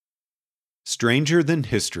Stranger than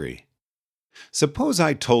history. Suppose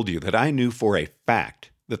I told you that I knew for a fact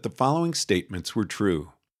that the following statements were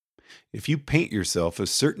true. If you paint yourself a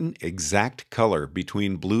certain exact color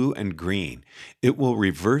between blue and green, it will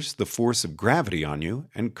reverse the force of gravity on you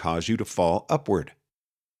and cause you to fall upward.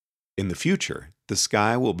 In the future, the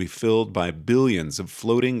sky will be filled by billions of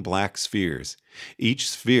floating black spheres. Each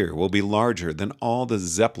sphere will be larger than all the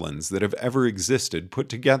zeppelins that have ever existed put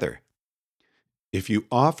together. If you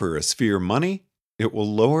offer a sphere money, it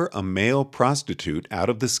will lower a male prostitute out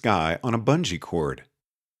of the sky on a bungee cord.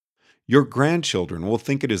 Your grandchildren will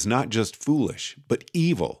think it is not just foolish, but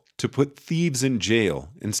evil to put thieves in jail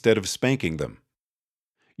instead of spanking them.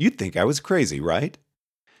 You'd think I was crazy, right?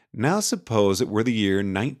 Now suppose it were the year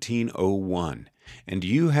 1901, and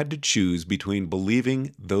you had to choose between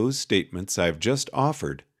believing those statements I've just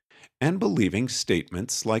offered and believing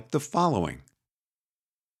statements like the following.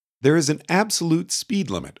 There is an absolute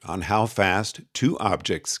speed limit on how fast two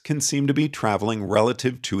objects can seem to be traveling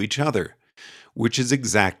relative to each other, which is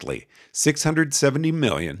exactly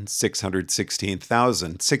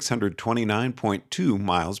 670,616,629.2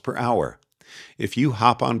 miles per hour. If you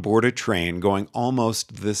hop on board a train going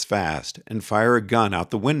almost this fast and fire a gun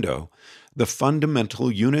out the window, the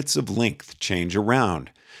fundamental units of length change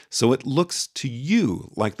around, so it looks to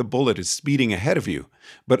you like the bullet is speeding ahead of you,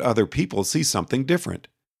 but other people see something different.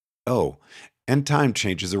 Oh, and time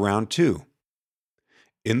changes around too.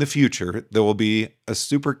 In the future, there will be a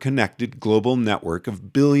super-connected global network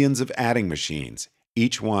of billions of adding machines,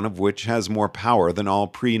 each one of which has more power than all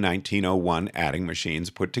pre-1901 adding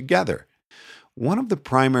machines put together. One of the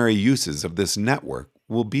primary uses of this network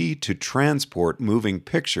will be to transport moving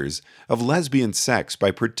pictures of lesbian sex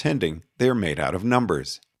by pretending they are made out of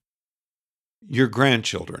numbers. Your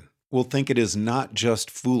grandchildren will think it is not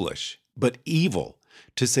just foolish, but evil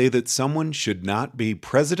to say that someone should not be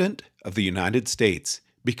President of the United States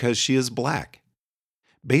because she is black.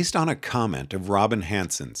 Based on a comment of Robin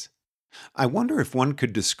Hansen's, I wonder if one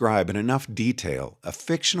could describe in enough detail a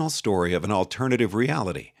fictional story of an alternative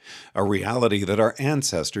reality, a reality that our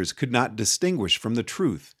ancestors could not distinguish from the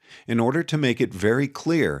truth, in order to make it very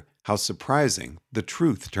clear how surprising the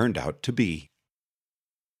truth turned out to be.